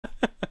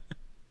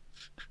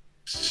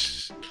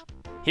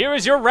Here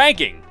is your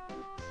ranking.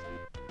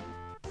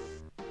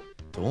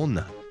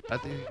 Donut.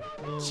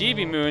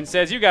 Chibi Moon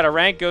says you got a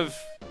rank of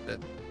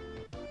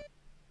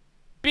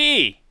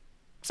B.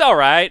 It's all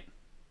right.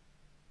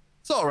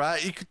 It's all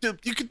right. You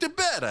could do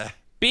better.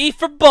 B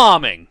for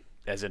bombing,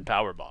 as in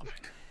power bombing.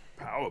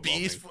 Power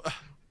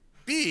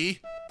B.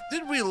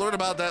 Didn't we learn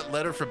about that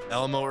letter from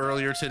Elmo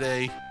earlier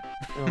today?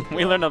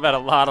 We learned about a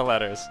lot of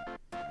letters.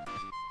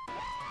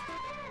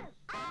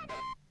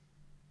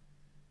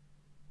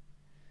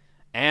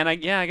 And I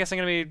guess I'm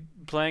gonna be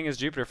playing as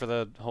Jupiter for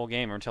the whole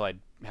game or until I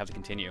have to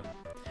continue.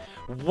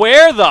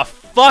 Where the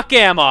fuck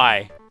am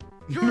I?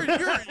 You're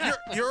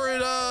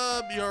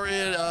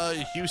in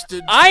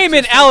Houston. I am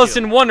in Alice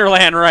in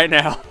Wonderland right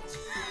now.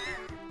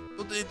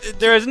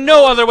 There is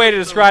no other way to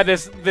describe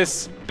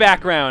this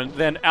background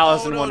than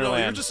Alice in Wonderland.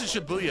 No, you're just in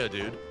Shibuya,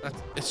 dude.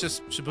 It's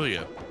just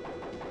Shibuya.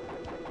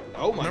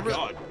 Oh my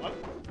god. What?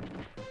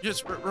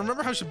 Just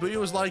remember how Shibuya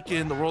was like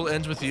in The World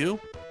Ends With You?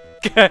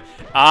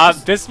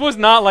 This was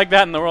not like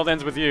that in The World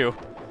Ends With You.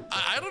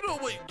 I don't know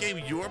what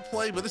game you're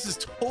playing, but this is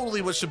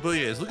totally what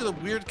Shibuya is. Look at the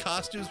weird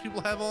costumes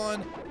people have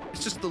on.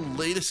 It's just the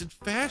latest in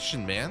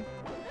fashion, man.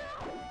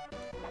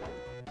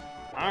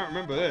 I don't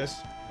remember this.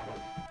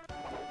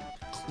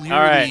 Clearly,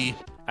 all right.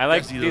 I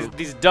like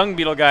these dung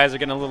beetle guys are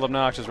getting a little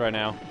obnoxious right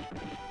now.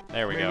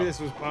 There we go. Maybe this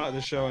was part of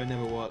the show I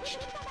never watched.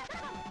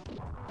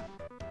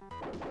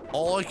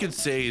 All I can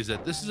say is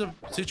that this is a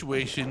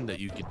situation that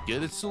you can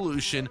get a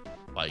solution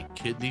by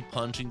kidney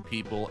punching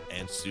people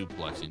and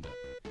suplexing them.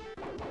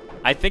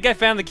 I think I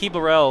found the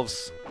Keebler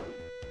Elves.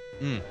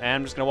 And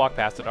I'm just gonna walk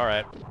past it. All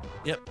right.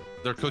 Yep,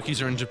 their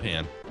cookies are in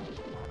Japan.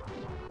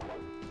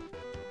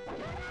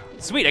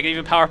 Sweet, I can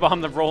even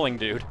powerbomb the rolling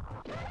dude.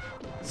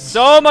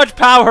 So much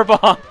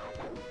powerbomb!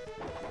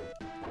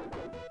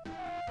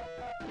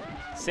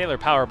 Sailor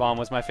Powerbomb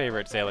was my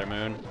favorite Sailor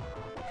Moon.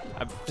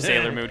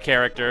 Sailor Moon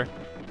character.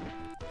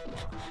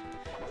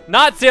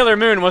 Not Sailor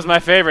Moon was my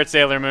favorite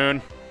Sailor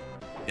Moon.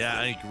 Yeah,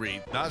 I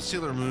agree. Not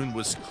Sailor Moon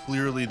was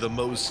clearly the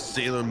most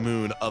Sailor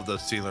Moon of the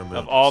Sailor Moons.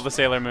 Of all the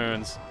Sailor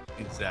Moons.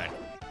 Exactly.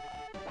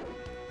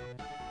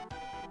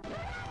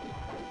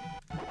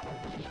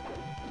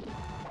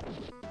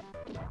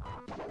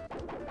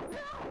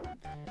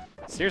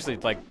 Seriously,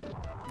 like,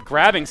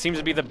 grabbing seems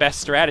to be the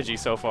best strategy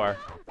so far.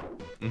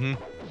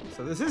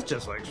 So this is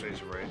just like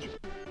Streets of Rage.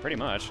 Pretty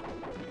much.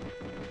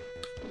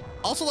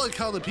 Also like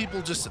how the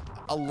people just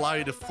allow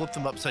you to flip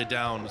them upside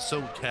down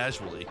so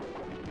casually.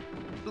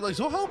 They're like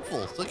so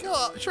helpful. It's like,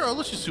 oh, sure, I'll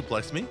let you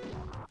suplex me.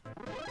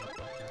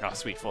 Oh,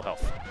 sweet, full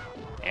health.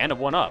 And a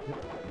 1-up.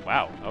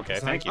 Wow, okay,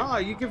 It's thank like, you. oh,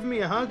 you giving me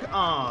a hug?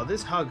 Oh,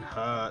 this hug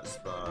hurts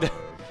though.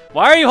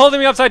 Why are you holding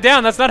me upside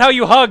down? That's not how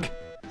you hug!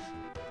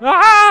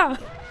 Ah!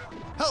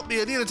 Help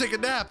me, I need to take a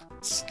nap.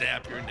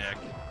 Snap your neck.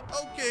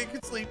 Okay, I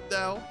can sleep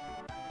now.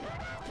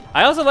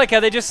 I also like how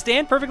they just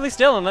stand perfectly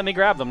still and let me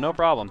grab them, no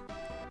problem.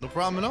 No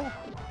problem at all.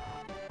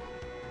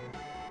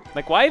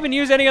 Like, why even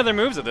use any other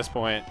moves at this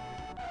point?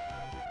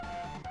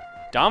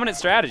 Dominant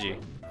strategy.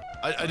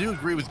 I do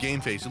agree with Game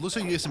Face. It looks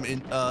like you get some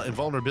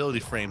invulnerability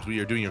frames when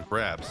you're doing your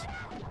grabs.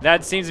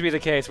 That seems to be the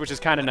case, which is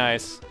kind of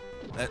nice.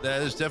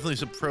 That is definitely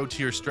some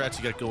pro-tier strats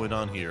you got going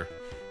on here.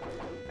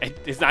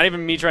 It's not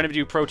even me trying to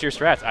do pro-tier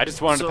strats. I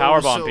just wanted to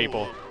powerbomb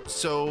people.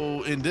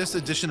 So, in this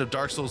edition of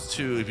Dark Souls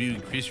 2, if you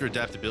increase your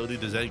adaptability,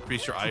 does that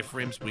increase your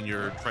iframes when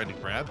you're trying to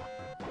grab?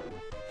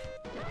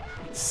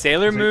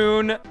 Sailor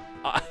Moon,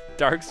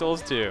 Dark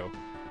Souls 2.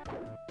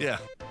 Yeah.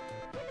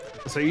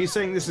 So you're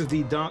saying this is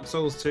the Dark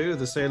Souls 2,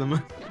 the Sailor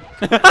Moon?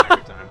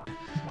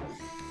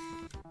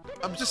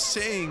 I'm just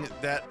saying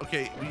that,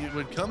 okay,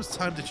 when it comes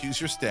time to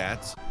choose your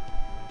stats,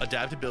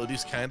 adaptability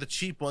is kind of the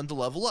cheap one to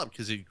level up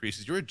because it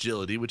increases your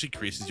agility, which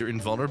increases your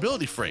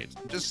invulnerability frames.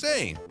 I'm just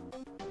saying.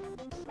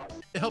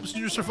 It helps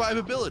your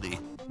survivability.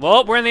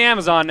 Well, we're in the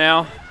Amazon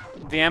now.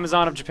 The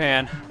Amazon of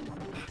Japan.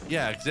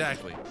 Yeah,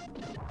 exactly.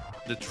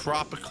 The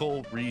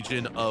tropical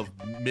region of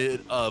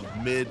mid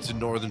to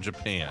northern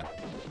Japan.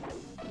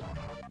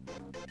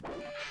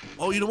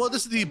 Oh, you know what?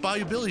 This is the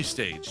Bayou Billy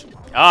stage.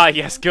 Ah,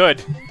 yes,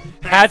 good.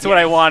 That's what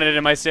I wanted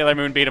in my Sailor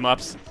Moon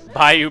beat-em-ups.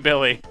 Bayou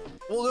Billy.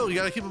 Well, no, you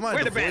gotta keep in mind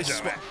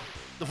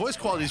the voice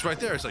quality is right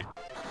there. It's like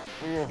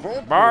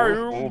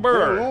Bayou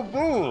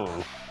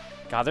Billy.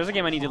 God, there's a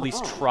game I need to at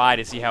least try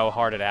to see how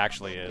hard it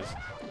actually is.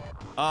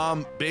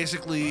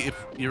 Basically,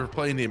 if you're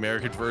playing the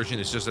American version,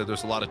 it's just that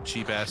there's a lot of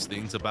cheap-ass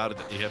things about it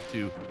that you have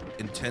to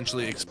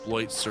intentionally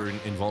exploit certain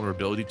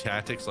invulnerability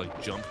tactics,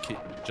 like jump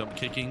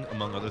kicking,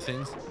 among other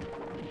things.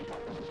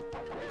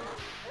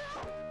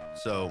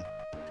 So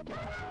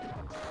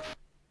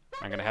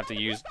I'm gonna have to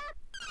use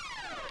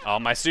all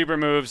my super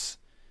moves.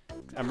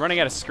 I'm running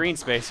out of screen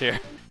space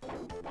here.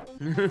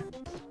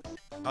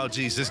 Oh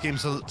geez, this game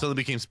suddenly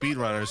became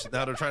speedrunners.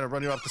 Now they're trying to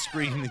run you off the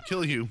screen and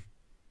kill you.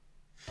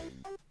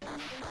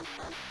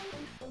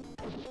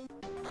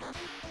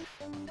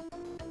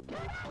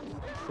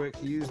 Quick,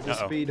 use the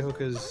speed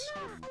hookers.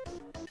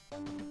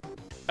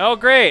 Oh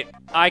great!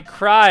 I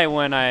cry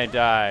when I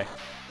die.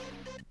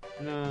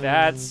 No.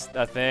 That's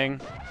a thing.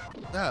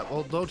 Yeah,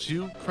 well, don't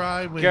you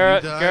cry when you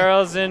die?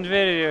 Girls in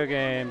video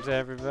games,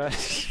 everybody.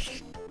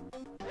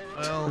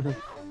 Well,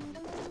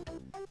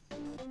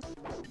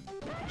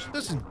 she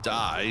doesn't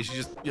die. She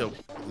just,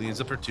 cleans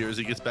up her tears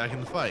and gets back in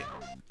the fight.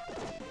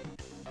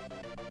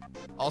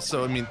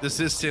 Also, I mean, this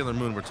is Sailor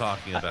Moon we're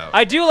talking about.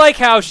 I do like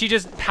how she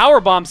just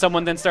powerbombs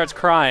someone, then starts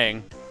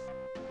crying.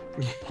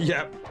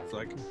 Yep. It's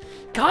like,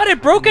 God,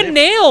 it broke a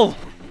nail!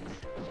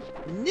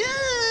 no.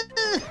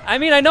 I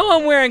mean, I know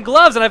I'm wearing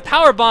gloves and I've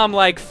powerbombed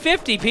like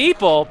 50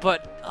 people,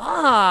 but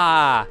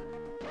I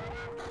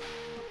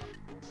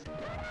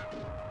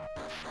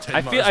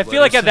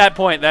feel like at that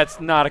point that's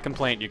not a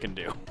complaint you can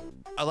do.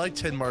 I like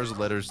 10 Mars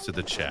letters to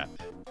the chat.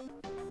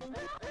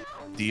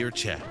 Dear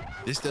chat,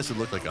 this doesn't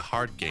look like a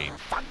hard game,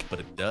 but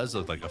it does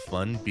look like a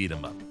fun beat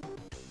 'em up.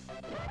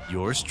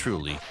 Yours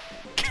truly,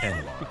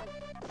 10 Mars.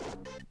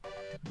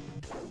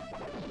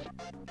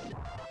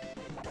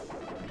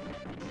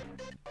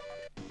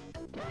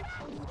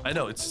 I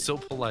know, it's so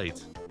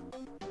polite.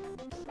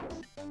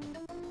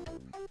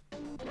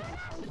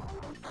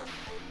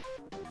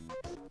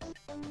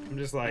 I'm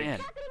just like, Man.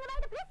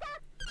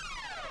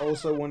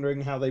 also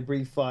wondering how they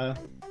breathe fire.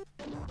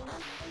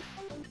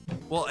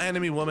 Well,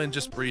 Anime Woman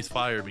just breathes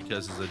fire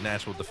because it's a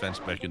natural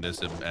defense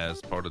mechanism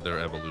as part of their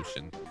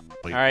evolution.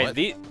 Wait, All right,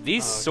 what?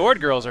 these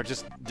sword girls are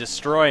just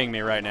destroying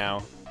me right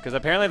now. Because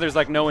apparently there's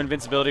like no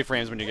invincibility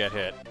frames when you get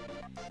hit.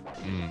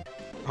 Mm.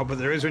 Oh, but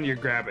there is when you're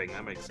grabbing.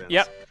 That makes sense.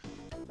 Yep.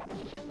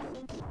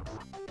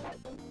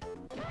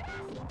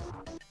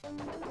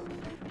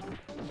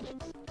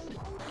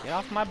 Get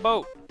off my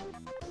boat.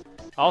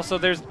 Also,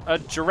 there's a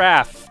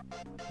giraffe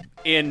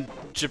in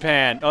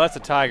Japan. Oh, that's a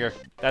tiger.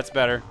 That's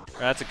better. Or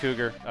that's a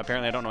cougar.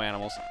 Apparently, I don't know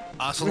animals.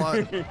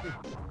 Ocelot,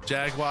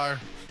 Jaguar.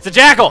 It's a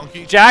jackal.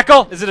 Donkey.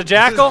 Jackal? Is it a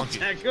jackal? This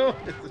is Jackal.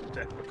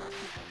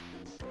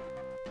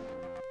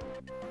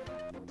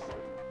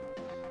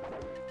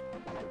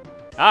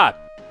 Ah.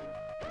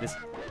 This.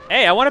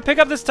 Hey, I want to pick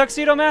up this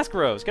tuxedo mask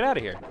rose. Get out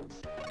of here.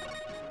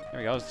 There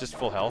we go. It's just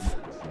full health.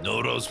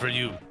 No rose for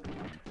you.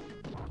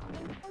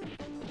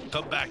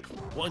 Come back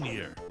 1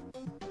 year.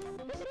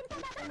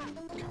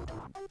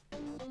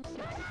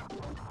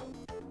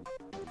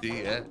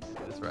 See, yeah,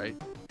 that's right.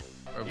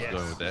 Where was Yes.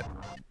 going with that?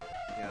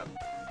 Yeah.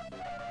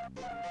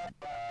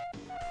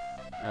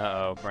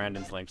 Uh-oh,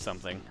 Brandon's linked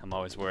something. I'm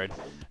always worried.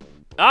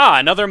 Ah,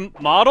 another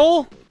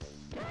model?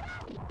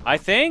 I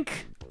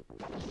think?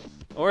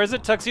 Or is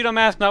it Tuxedo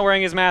Mask not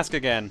wearing his mask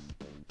again?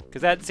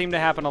 Because that seemed to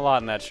happen a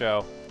lot in that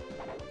show.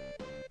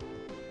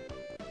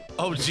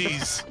 Oh,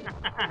 jeez.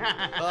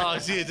 Oh,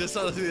 gee, just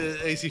saw the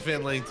AC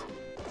fan linked.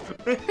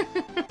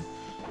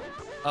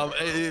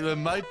 It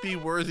might be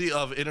worthy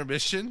of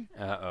intermission.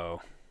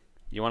 Uh-oh.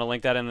 You want to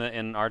link that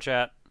in our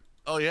chat?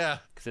 Oh, yeah.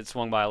 Because it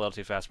swung by a little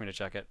too fast for me to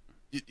check it.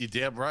 You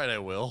damn right I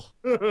will.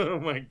 Oh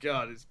my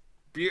god, it's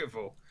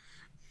beautiful.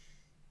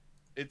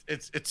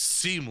 It's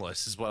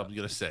seamless is what I'm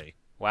gonna say.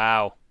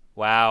 Wow.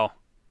 Wow.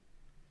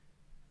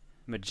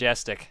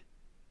 Majestic.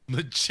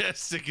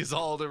 Majestic is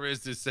all there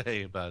is to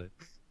say about it.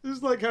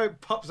 It's like how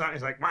it pops out.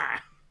 It's like, wah.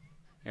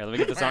 Here, let me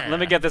get this on. Let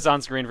me get this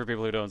on screen for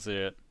people who don't see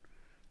it.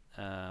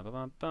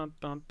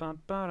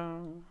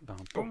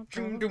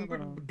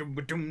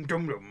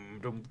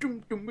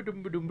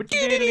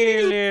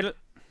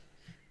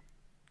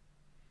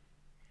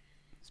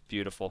 It's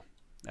beautiful.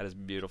 That is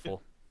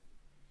beautiful.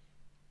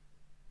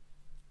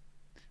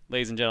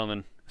 Ladies and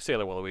gentlemen,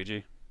 Sailor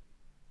Waluigi.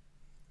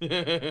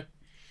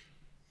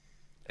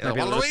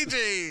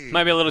 Waluigi!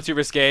 Might be a little too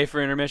risque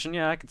for intermission.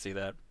 Yeah, I can see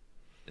that.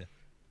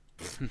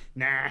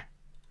 Nah.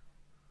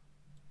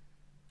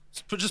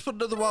 Just put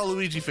another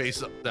Waluigi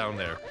face up down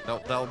there.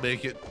 That'll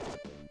make it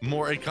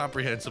more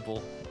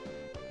incomprehensible.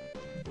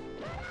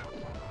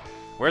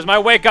 Where's my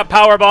wake-up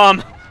power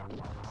bomb?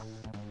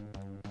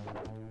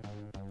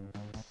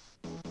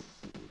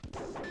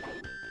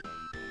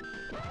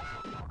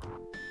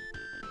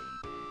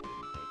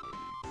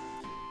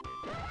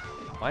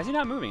 Why is he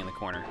not moving in the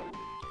corner?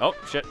 Oh,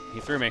 shit. He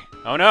threw me.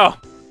 Oh, no.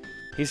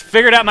 He's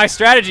figured out my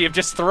strategy of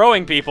just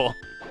throwing people.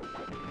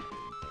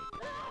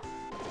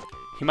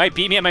 He might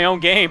beat me at my own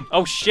game.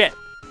 Oh, shit.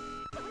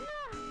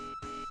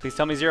 Please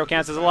tell me zero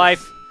counts as a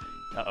life.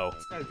 Uh-oh.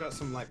 This guy's got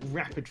some, like,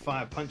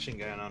 rapid-fire punching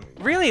going on.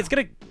 Really? It's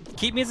gonna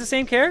keep me as the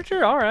same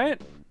character? All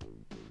right.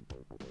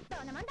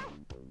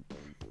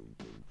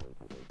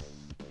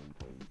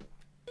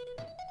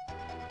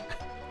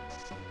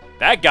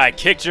 That guy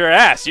kicked your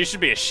ass. You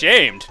should be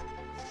ashamed.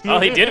 All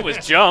he did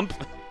was jump.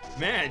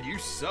 Man, you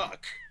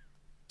suck.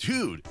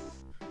 Dude,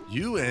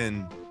 you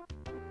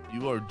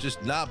are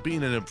just not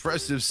being an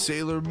impressive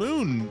Sailor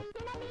Moon.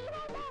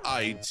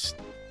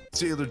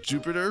 Sailor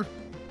Jupiter.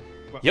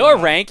 Your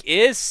rank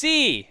is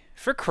C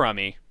for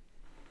crummy.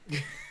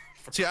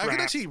 See, I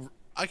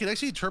can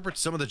actually interpret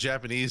some of the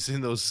Japanese in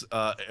those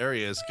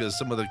areas because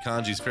some of the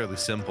kanji is fairly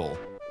simple.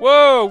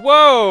 Whoa,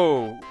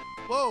 whoa.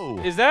 Whoa.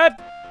 Is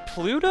that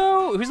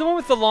Pluto? Who's the one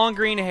with the long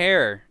green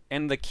hair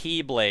and the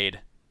keyblade?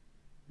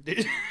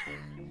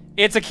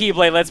 It's a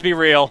keyblade, let's be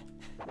real.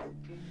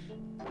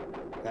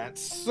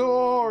 That's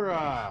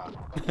Sora.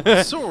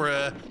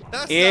 Sora.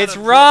 That's It's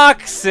not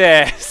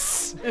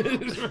Roxas!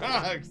 It's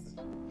Rox.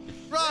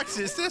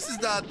 Roxas, this is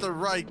not the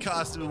right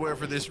costume to wear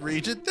for this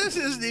region. This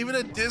isn't even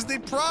a Disney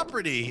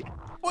property.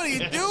 What are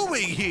you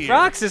doing here?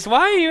 Roxas,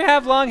 why do you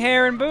have long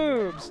hair and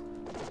boobs?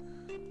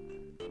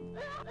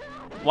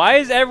 Why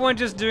is everyone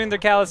just doing their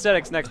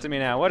calisthenics next to me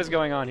now? What is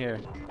going on here?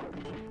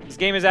 This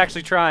game is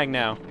actually trying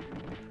now.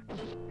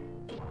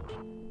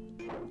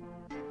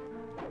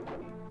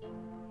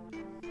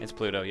 It's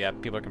Pluto. Yeah,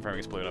 people are confirming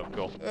it's Pluto.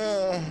 Cool.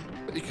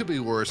 It could be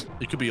worse.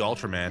 It could be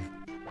Ultraman.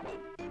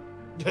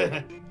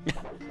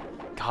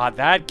 God,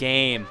 that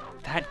game.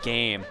 That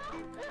game.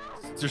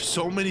 There's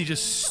so many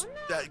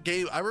that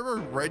game. I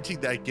remember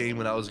renting that game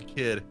when I was a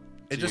kid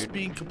and just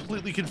being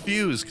completely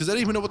confused because I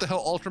didn't even know what the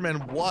hell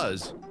Ultraman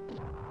was.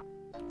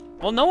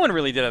 Well, no one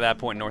really did at that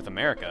point in North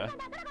America.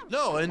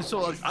 No, and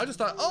so like, I just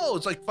thought, oh,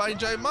 it's like fighting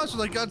giant monsters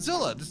like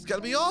Godzilla. This is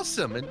gotta be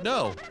awesome. And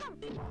no.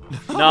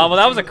 No, well,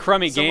 that was a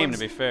crummy game, to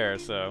be fair,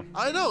 so.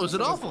 I know, it was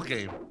an awful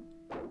game.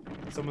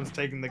 Someone's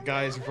taking the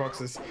guise of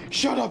Roxas.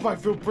 Shut up, I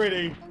feel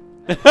pretty.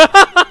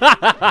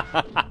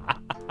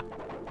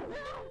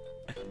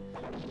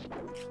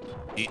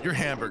 Eat your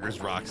hamburgers,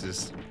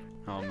 Roxas.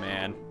 Oh,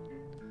 man.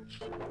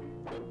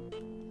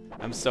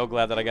 I'm so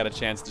glad that I got a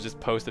chance to just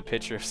post a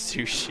picture of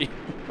sushi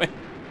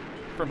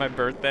for my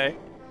birthday.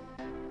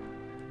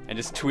 And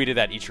just tweeted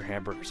that, eat your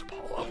hamburgers,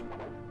 Apollo.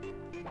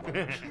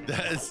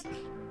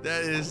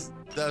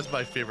 That was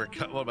my favorite,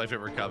 one of my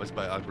favorite comments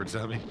by Awkward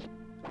Zombie.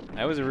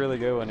 That was a really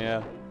good one,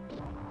 yeah.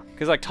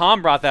 Because, like,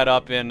 Tom brought that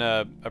up in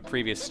a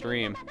previous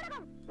stream.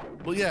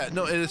 Well, yeah,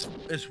 no, it's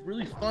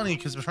really funny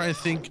because I'm trying to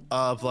think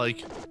of,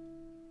 like,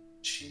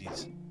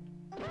 jeez.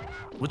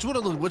 Which one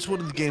of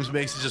the games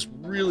makes it just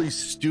really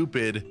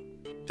stupid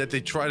that they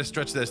try to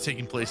stretch that as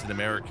taking place in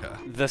America?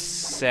 The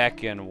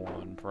second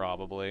one,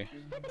 probably.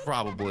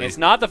 Probably. It's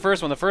not the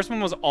first one. The first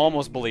one was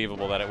almost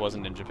believable that it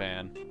wasn't in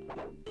Japan.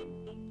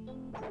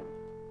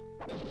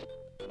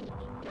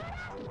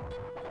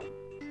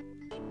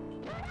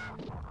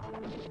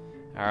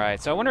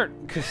 Alright, so I wonder,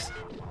 because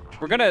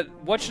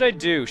what should I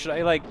do? Should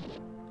I, like,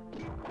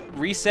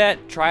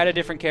 reset, try out a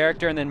different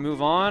character, and then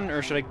move on?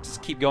 Or should I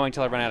just keep going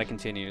till I run out of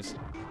continues?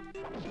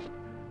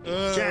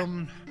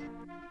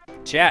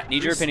 Chat,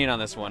 need your opinion on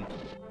this one.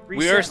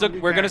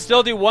 We're gonna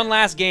still do one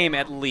last game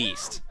at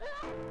least.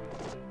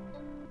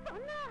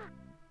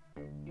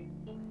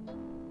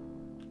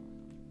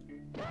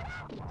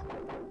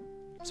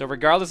 So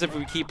regardless if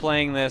we keep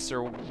playing this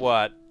or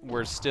what,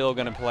 we're still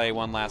gonna play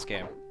one last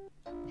game.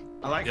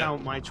 I like how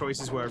my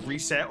choices were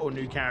reset or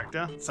new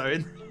character. So,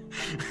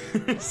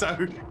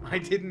 so I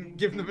didn't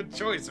give them a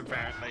choice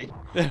apparently.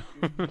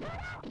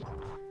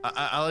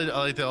 I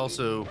like that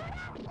also.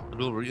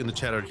 People in the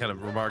chat are kind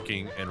of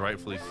remarking, and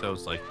rightfully so.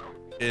 It's like,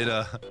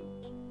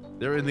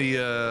 they're in the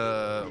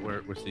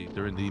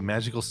they're in the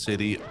magical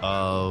city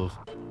of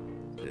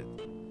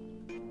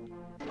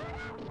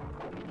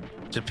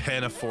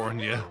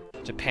Japanifornia.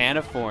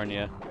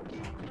 Japanifornia.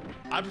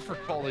 I prefer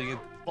calling it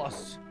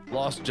Lost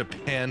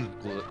Japan.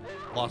 God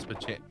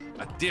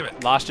damn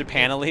it. Lost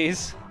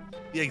Japanese?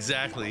 Yeah,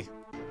 exactly.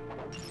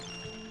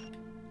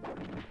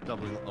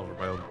 Doubling over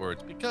my own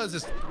words because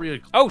it's 3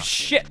 o'clock. Oh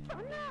shit!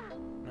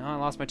 No, I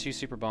lost my 2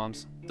 super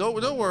bombs.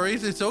 Don't worry,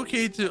 it's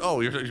okay to.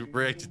 Oh, you're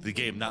reacting to the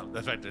game, not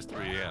the fact that it's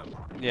 3 a.m.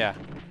 Yeah.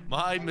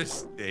 My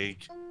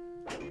mistake.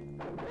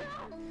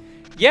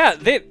 Yeah,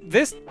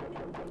 the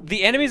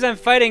enemies I'm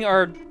fighting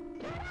are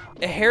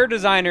hair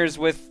designers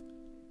with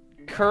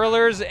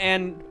curlers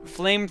and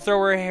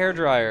flamethrower hair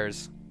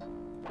dryers.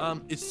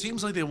 It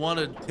seems like they want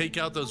to take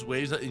out those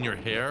waves in your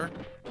hair,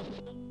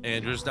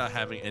 and you're just not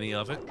having any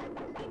of it.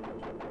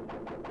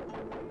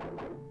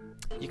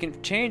 You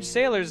can change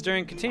sailors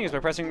during continues by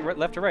pressing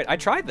left or right. I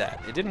tried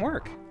that. It didn't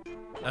work.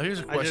 Now here's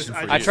a question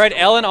for you. I tried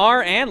L and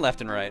R and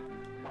left and right.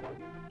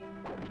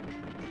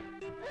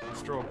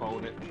 Straw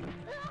polled it.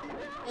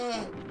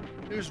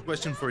 Here's a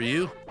question for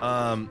you.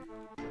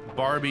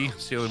 Barbie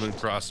Sailor Moon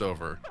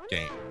crossover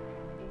game.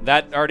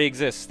 That already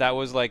exists. That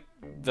was like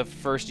the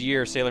first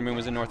year Sailor Moon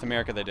was in North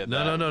America they did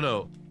that.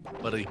 No.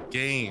 But a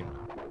game.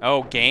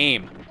 Oh,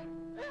 game.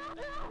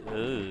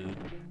 Ugh.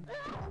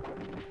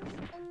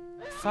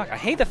 Fuck, I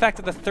hate the fact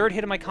that the third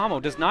hit of my combo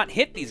does not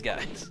hit these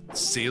guys.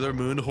 Sailor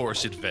Moon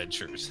Horse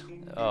Adventures.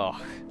 Oh.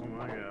 Oh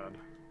my god.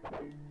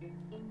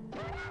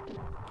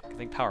 I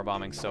think power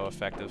bombing's so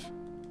effective.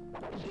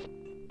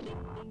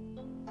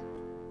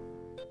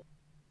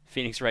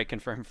 Phoenix Wright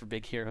confirmed for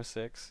Big Hero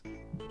 6.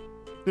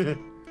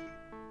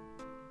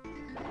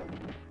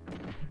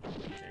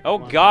 Oh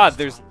god,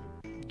 there's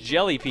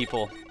jelly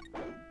people.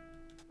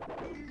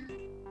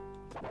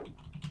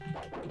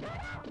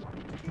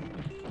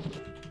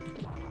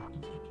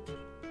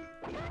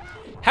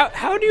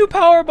 How do you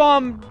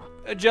powerbomb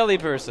a jelly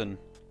person?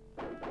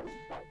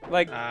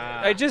 Like,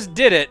 I just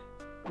did it,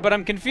 but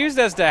I'm confused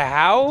as to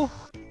how.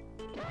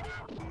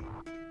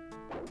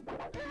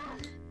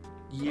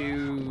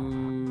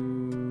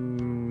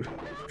 You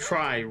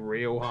try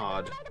real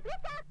hard.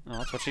 Oh,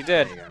 that's what she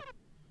did.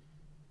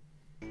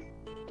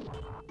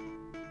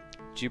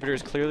 Jupiter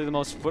is clearly the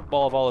most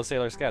football of all the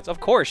Sailor Scouts.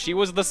 Of course, she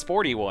was the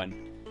sporty one.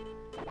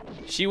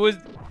 She was...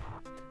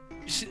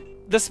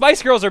 the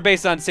Spice Girls are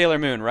based on Sailor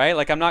Moon, right?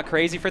 Like, I'm not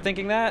crazy for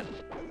thinking that.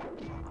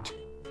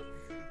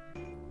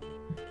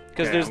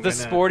 Because there's the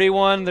sporty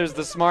one, there's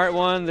the smart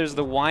one, there's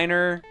the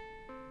whiner,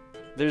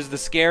 there's the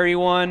scary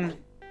one.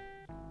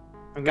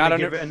 I'm gonna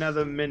give it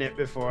another minute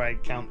before I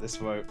count this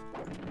vote.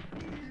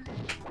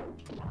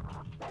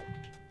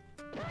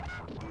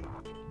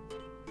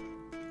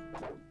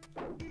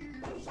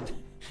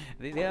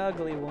 The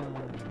ugly one.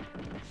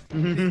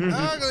 The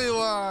ugly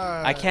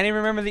one. I can't even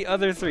remember the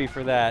other three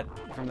for that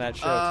from that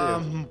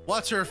show too.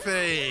 What's her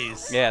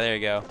face? Yeah, there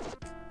you go.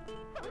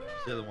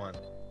 The other one.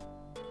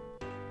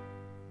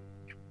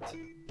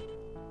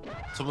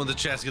 Someone in the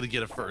chat's gonna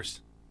get it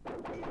first.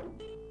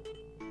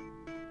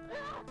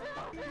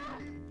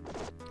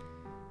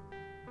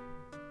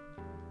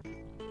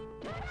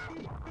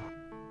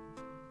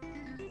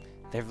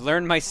 They've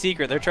learned my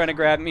secret. They're trying to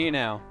grab me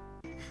now.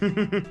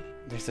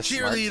 There's a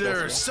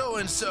cheerleader, so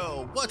and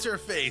so. What's her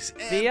face?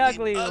 And the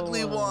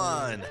ugly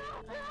one.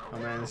 Oh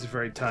man, this is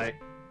very tight.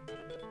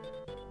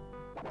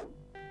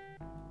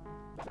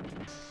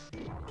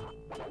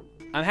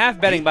 I'm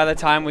half betting by the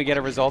time we get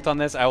a result on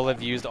this, I will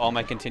have used all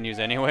my continues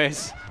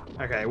anyways.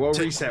 Okay, we'll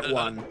reset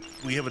one.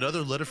 We have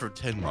another letter from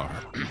Tenmar.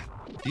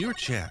 Dear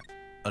chat,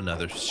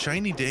 another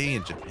shiny day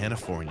in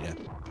Japanifornia.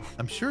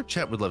 I'm sure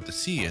chat would love to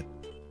see it,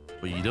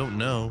 but you don't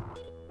know.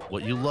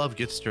 What you love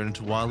gets turned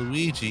into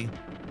Waluigi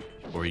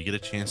before you get a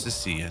chance to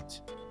see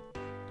it.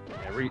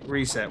 Yeah,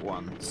 reset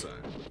one, so.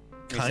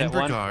 Kind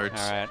regards,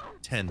 all right.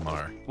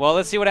 Tenmar. Well,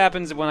 let's see what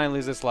happens when I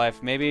lose this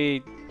life.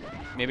 Maybe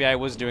I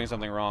was doing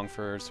something wrong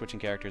for switching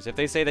characters. If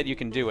they say that you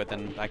can do it,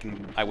 then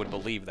I would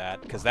believe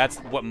that, because that's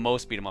what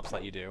most beat 'em ups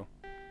let you do.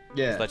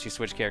 Yeah. Let you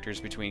switch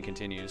characters between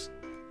continues.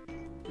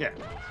 Yeah.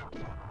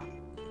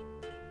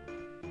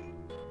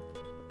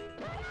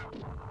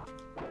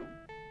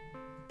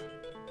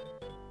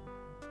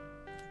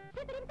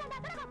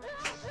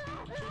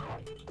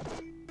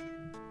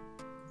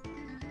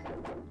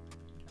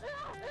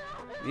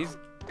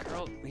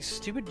 These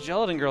stupid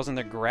gelatin girls and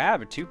their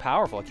grab are too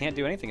powerful. I can't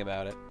do anything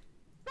about it.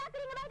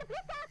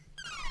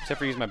 Except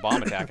for use my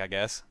bomb attack, I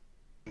guess.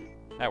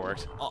 That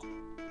worked.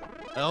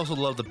 I also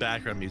love the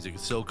background music.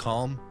 It's so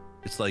calm.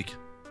 It's like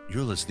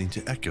you're listening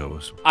to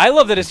echoes. I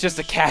love that it's just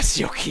a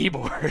Casio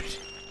keyboard.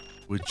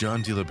 With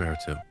John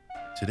DiLiberto.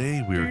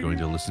 Today we are going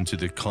to listen to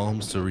the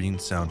calm, serene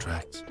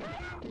soundtracks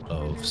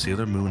of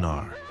Sailor Moon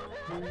R.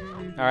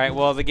 Alright,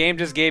 well, the game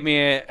just gave me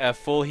a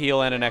full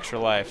heal and an extra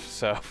life,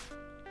 so...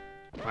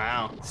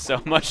 Wow.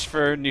 So much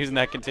for using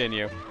that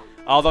continue.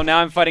 Although now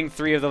I'm fighting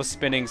 3 of those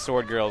spinning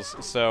sword girls,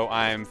 so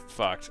I'm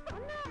fucked.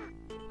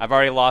 I've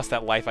already lost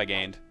that life I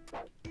gained.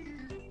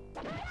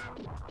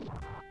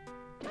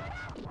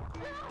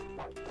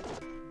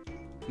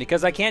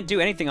 Because I can't do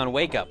anything on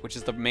Wake Up, which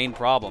is the main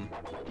problem.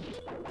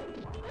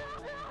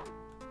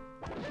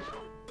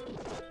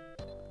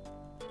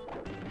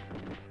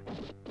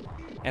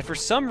 And for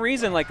some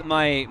reason, like,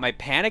 my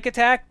panic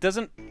attack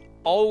doesn't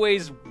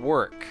always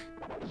work.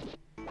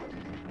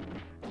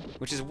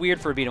 Which is weird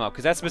for a beat 'em up,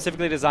 because that's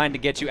specifically designed to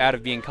get you out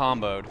of being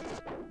comboed.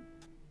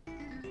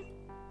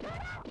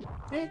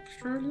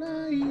 Extra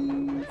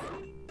life.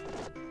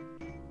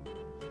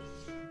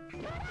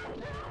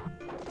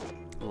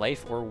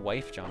 Life or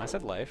wife, John? I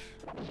said life.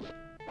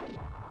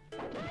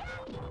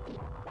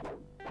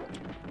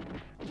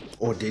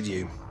 Or did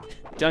you?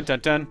 Dun dun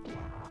dun.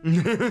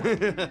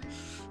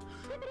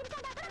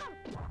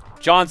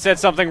 John said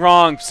something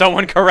wrong.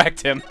 Someone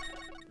correct him.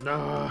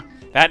 No.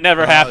 That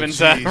never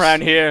happens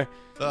around here.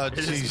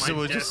 Jeez,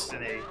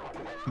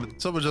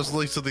 someone just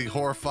linked something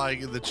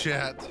horrifying in the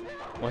chat.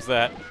 What's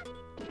that?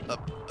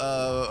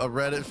 A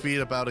Reddit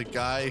feed about a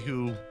guy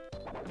who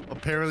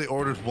apparently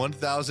ordered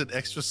 1,000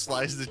 extra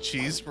slices of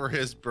cheese for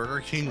his Burger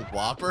King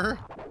Whopper.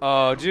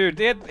 Oh, dude,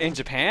 in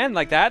Japan,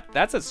 like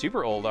that's a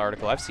super old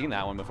article. I've seen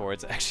that one before.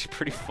 It's actually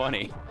pretty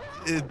funny.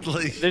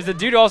 There's a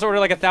dude who also ordered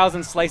like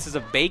 1,000 slices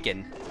of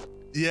bacon.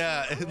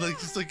 Yeah, and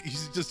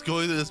he's just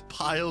going to this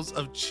piles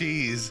of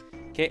cheese.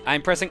 Okay,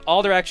 I'm pressing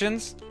all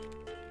directions.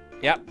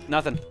 Yep,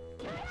 nothing.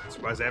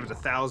 Surprised they have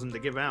 1,000 to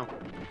give out.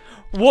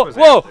 Whoa,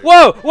 whoa,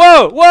 whoa,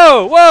 whoa,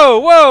 whoa, whoa,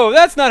 whoa!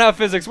 That's not how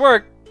physics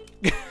work.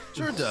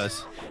 Sure it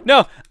does.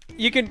 No,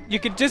 you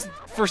can just,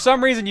 for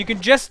some reason, you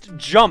can just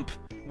jump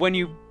when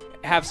you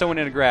have someone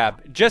in a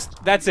grab.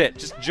 That's it.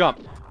 Just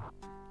jump.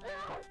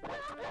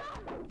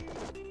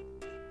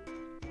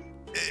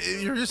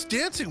 You're just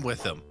dancing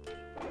with them.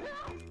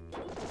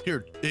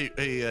 Here,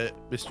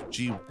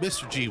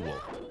 Mr. G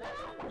Wolf.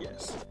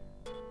 Yes.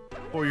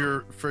 For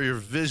your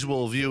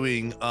visual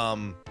viewing,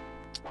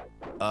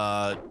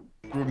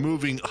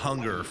 removing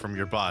hunger from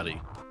your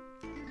body.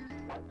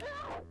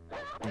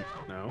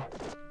 No.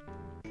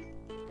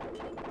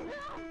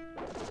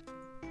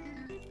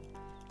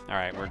 All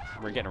right,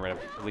 we're getting rid of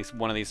at least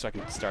one of these so I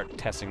can start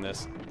testing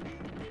this.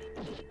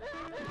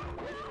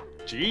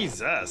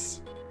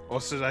 Jesus. Or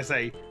should I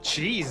say,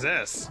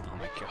 Jesus? Oh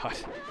my god.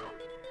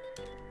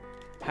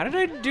 How did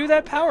I do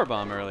that power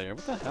bomb earlier?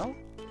 What the hell?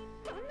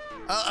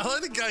 I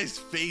like the guy's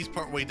face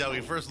part way down.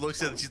 When he first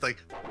looks at it, she's like,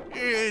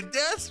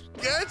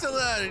 that's a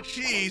lot of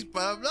cheese,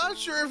 but I'm not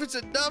sure if it's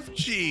enough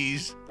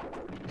cheese.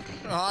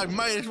 Oh, I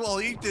might as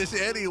well eat this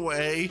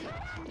anyway.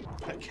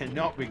 That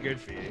cannot be good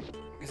for you.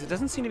 Because it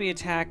doesn't seem to be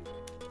attacked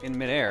in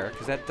midair,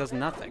 because that does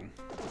nothing.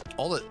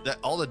 All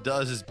it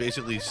does is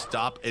basically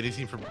stop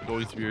anything from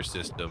going through your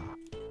system.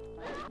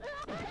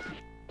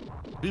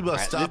 People are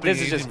stopping.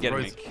 This is just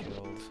getting me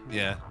killed.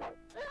 Yeah.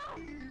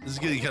 This is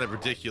getting kind of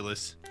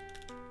ridiculous.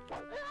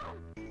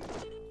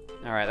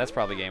 All right, that's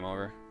probably game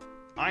over.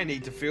 I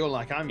need to feel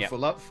like I'm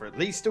full up for at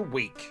least a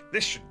week.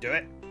 This should do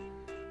it.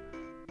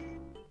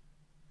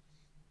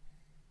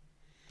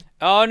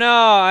 Oh no,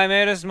 I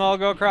made a small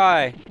girl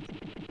cry.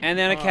 And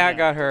then a cat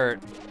got hurt.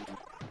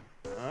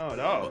 Oh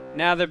no.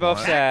 Now they're both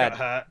sad. Cat got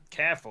hurt.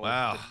 Careful.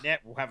 Wow. The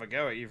net will have a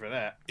go at you for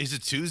that. Is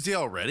it Tuesday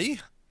already?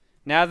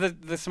 Now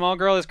the small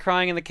girl is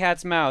crying in the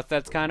cat's mouth.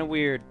 That's kind of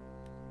weird.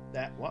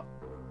 That what?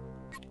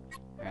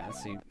 Alright,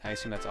 let's see. I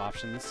assume that's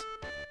options.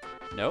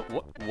 Nope.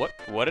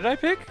 What did I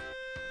pick?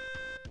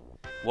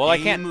 Well, I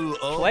can't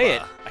play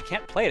it. I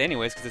can't play it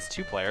anyways because it's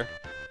 2-player.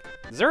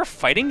 Is there a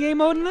fighting game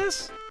mode in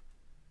this?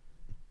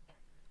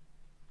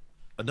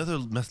 Another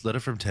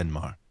letter from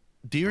Tenmar.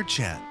 Dear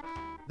chat,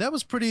 that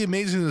was pretty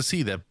amazing to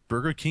see that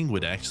Burger King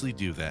would actually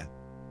do that.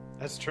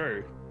 That's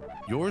true.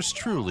 Yours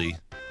truly,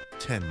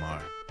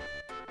 Tenmar.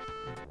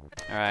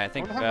 Alright, I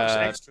think I wonder how much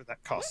extra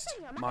that cost.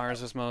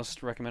 Mars was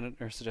most recommended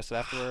or suggested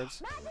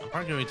afterwards. I'm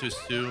probably going to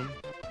assume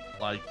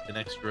like an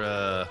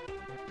extra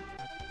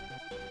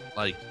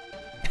like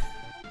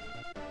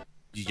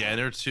yen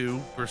or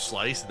 2 per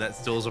slice, and that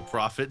still is a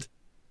profit.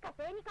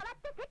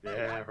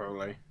 Yeah,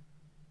 probably.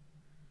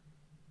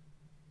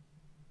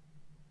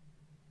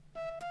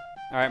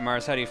 Alright,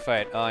 Mars, how do you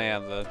fight? Oh yeah,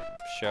 the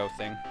show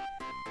thing.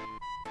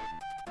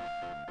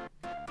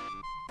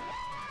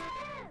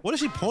 What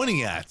is he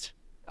pointing at?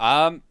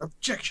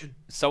 Objection.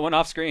 Someone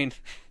off screen.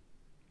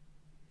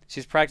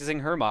 She's practicing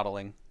her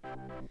modeling.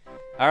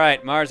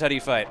 Alright, Mars, how do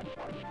you fight?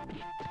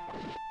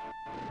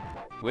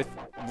 With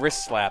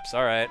wrist slaps,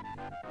 alright.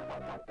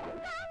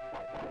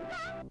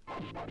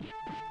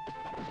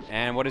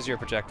 And what is your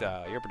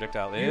projectile? Your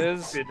projectile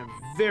is... You've been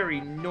a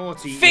very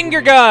naughty... Finger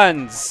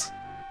guns!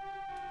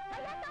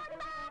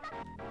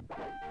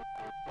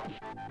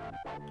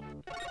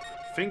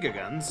 Finger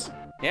guns?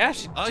 Yeah,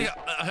 she... Oh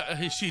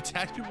yeah, she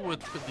attacked people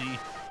with the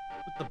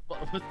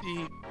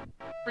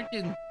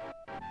freaking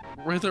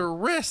with her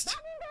wrist.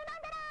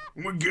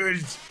 Oh my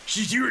god,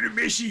 she's doing a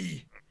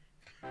mishy.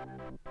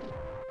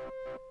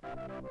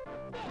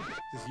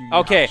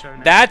 Okay,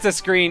 that's a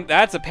screen.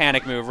 That's a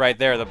panic move right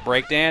there. The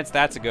breakdance.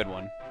 That's a good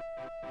one.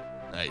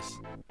 Nice.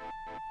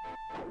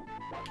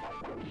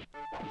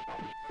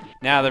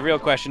 Now the real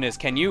question is,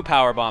 can you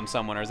powerbomb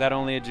someone, or is that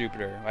only a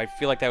Jupiter? I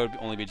feel like that would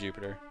only be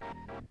Jupiter.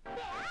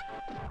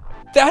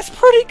 That's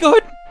pretty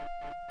good.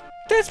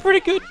 That's pretty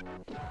good.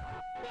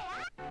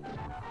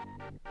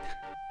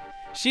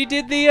 She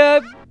did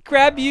the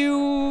grab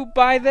you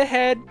by the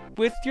head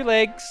with your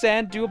legs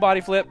and do a body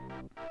flip.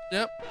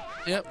 Yep.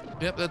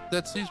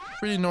 That seems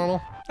pretty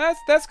normal.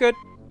 That's good.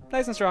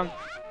 Nice and strong.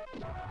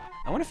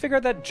 I want to figure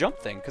out that jump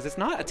thing because it's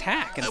not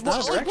attack and it's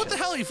not a direction. Like, what the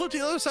hell? You flipped to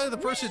the other side of the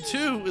person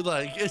too.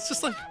 Like, it's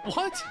just like,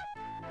 what?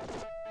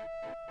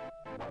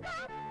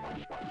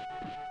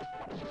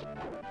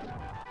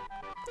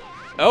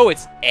 Oh,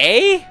 it's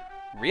A?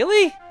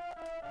 Really?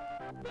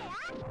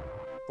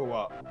 For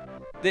what?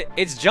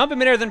 It's jump in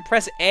midair, then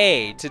press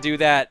A to do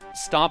that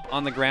stomp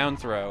on the ground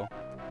throw.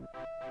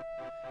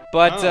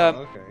 But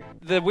okay.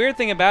 The weird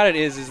thing about it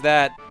is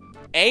that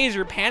A is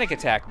your panic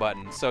attack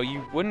button, so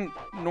you wouldn't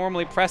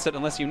normally press it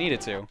unless you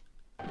needed to.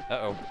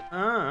 Uh-oh.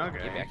 Oh,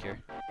 okay. Get back here.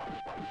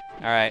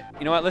 Alright,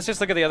 you know what? Let's just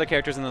look at the other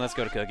characters and then let's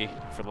go to Cookie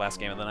for the last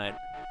game of the night.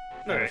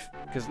 Alright.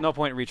 Because no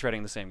point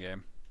retreading the same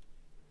game.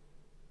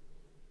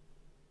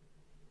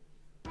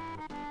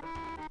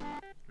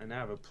 I now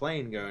have a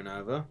plane going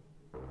over.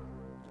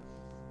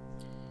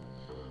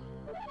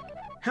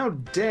 How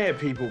dare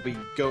people be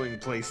going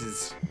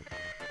places?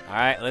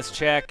 Alright, let's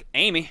check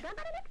Amy.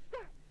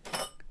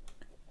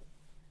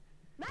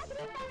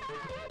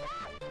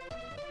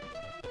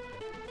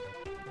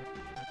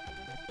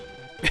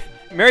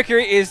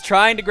 Mercury is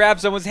trying to grab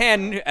someone's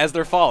hand as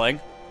they're falling.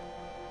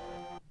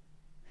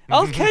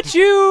 I'll catch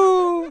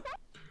you!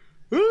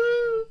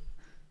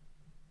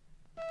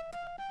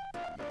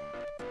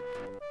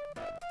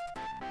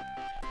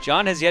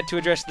 John has yet to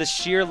address the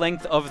sheer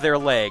length of their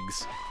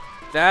legs.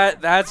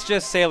 That's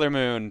just Sailor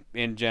Moon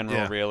in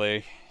general,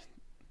 really.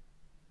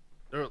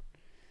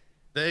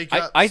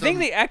 I think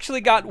they actually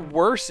got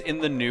worse in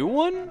the new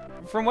one,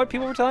 from what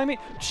people were telling me.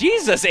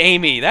 Jesus,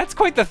 Amy, that's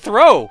quite the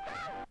throw.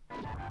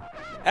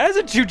 That is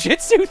a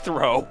jujitsu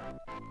throw.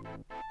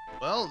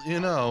 Well, you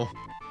know.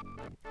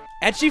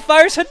 And she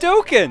fires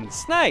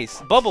Hadokens.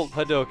 Nice. Bubble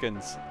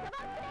Hadokens.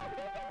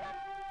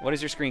 What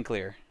is your screen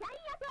clear?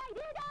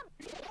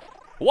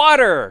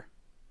 Water!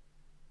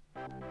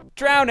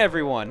 Drown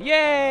everyone.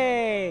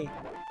 Yay!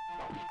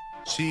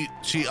 She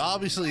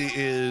obviously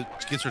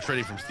gets her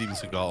training from Steven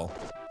Seagal,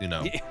 you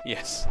know.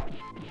 Yes.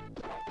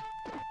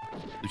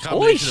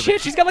 Holy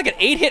shit, she's got like an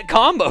 8-hit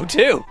combo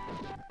too.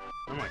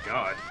 Oh my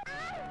god.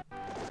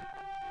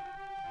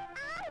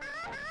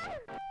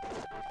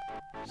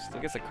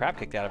 Still gets the crap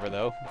kicked out of her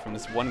though from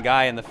this one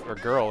guy in the or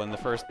girl in the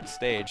first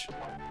stage.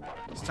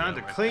 It's time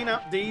to clean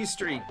up these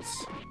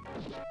streets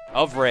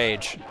Of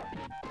rage.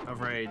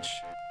 of rage.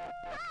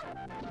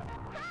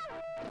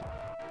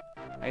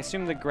 I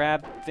assume the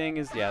grab thing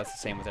is it's the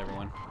same with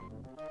everyone.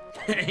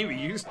 Amy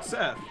used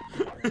surf.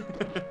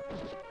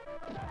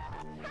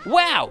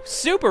 Wow,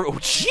 super! Oh,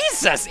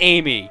 Jesus,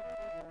 Amy!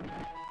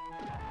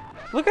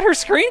 Look at her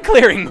screen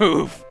clearing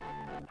move.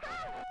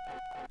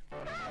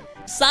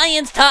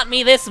 Science taught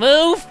me this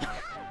move.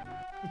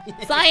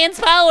 Science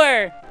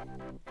power.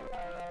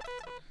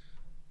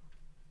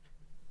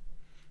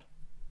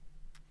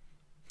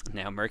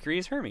 Now Mercury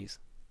is Hermes.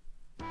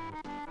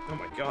 Oh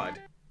my god.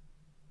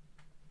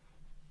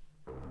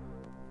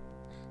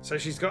 So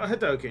she's got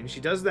Hadouken, she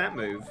does that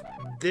move.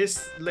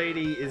 This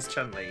lady is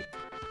Chun-Li.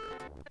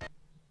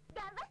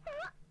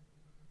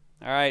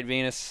 Alright,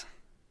 Venus.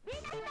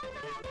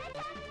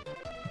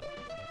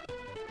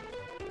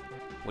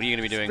 What are you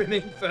gonna be doing?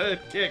 Spinning third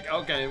kick.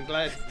 Okay, I'm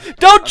glad.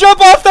 Don't jump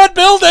off that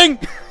building!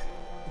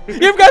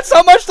 You've got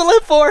so much to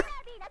live for!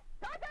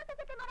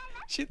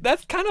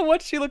 That's kind of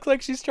what she looks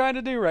like she's trying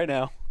to do right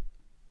now.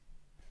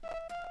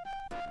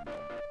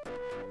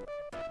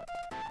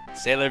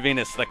 Sailor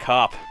Venus, the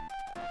cop.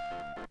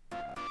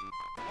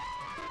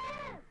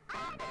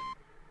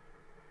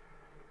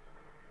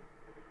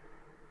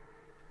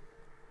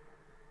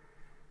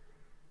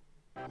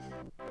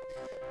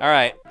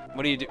 Alright,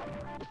 what do you do?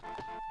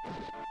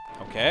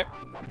 Okay.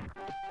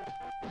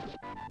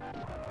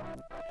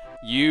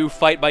 You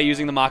fight by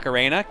using the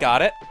Macarena,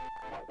 got it.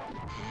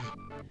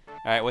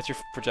 Alright, what's your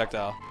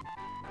projectile?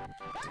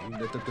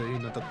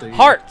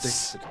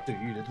 Hearts!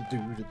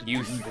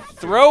 You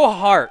throw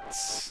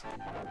hearts.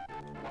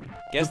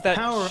 Guess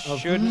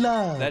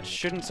that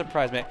shouldn't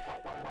surprise me.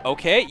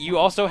 Okay, you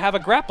also have a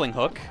grappling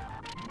hook.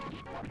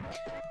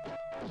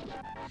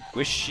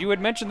 Wish you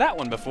had mentioned that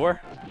one before.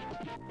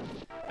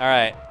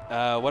 Alright,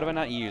 what have I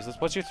not used?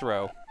 What's your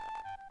throw?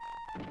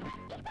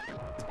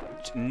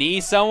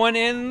 Knee someone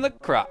in the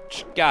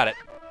crotch. Got it.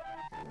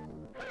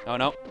 Oh,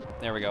 no.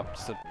 There we go.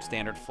 Just a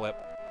standard flip.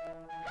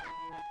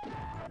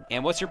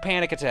 And what's your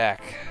panic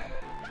attack?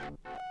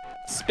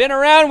 Spin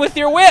around with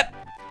your whip!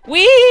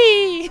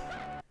 Whee!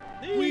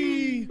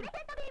 Wee!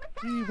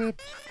 Wee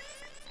whip.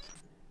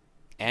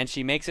 And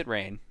she makes it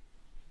rain.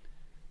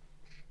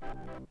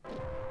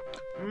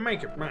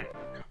 Make it rain.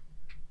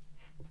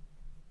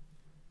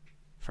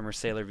 From her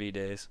Sailor V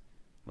days.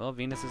 Well,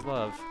 Venus is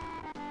love.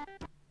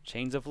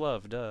 Chains of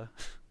love, duh.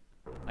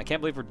 I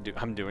can't believe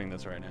I'm doing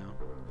this right now.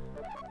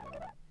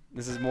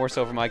 This is more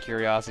so for my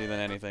curiosity than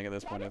anything at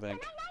this point, I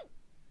think.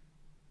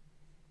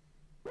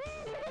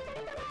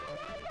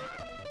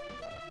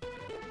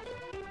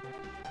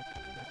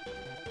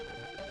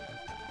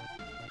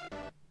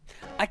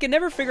 I can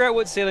never figure out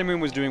what Sailor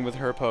Moon was doing with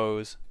her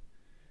pose.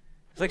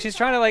 It's like she's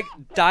trying to like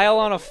dial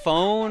on a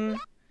phone,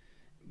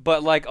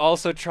 but like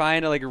also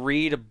trying to like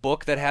read a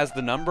book that has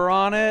the number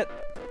on it.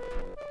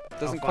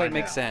 Doesn't quite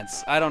make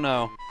sense. I don't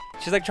know.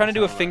 She's like trying to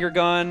do a finger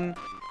gun,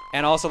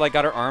 and also like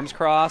got her arms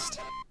crossed.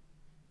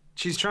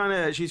 She's trying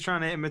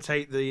to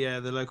imitate the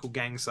local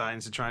gang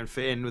signs to try and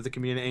fit in with the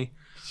community.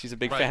 She's a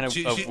big fan of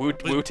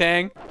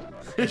Wu-Tang.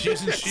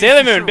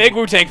 Sailor Moon, big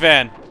Wu-Tang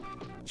fan.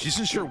 She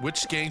isn't sure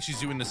which gang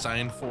she's doing the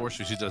sign for,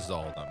 so she does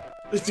all of them.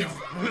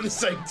 At the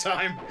same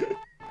time.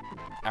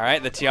 All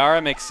right, the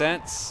tiara makes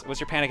sense. What's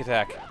your panic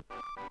attack?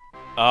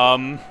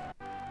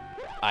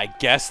 I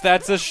guess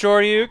that's a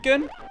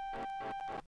Shoryuken.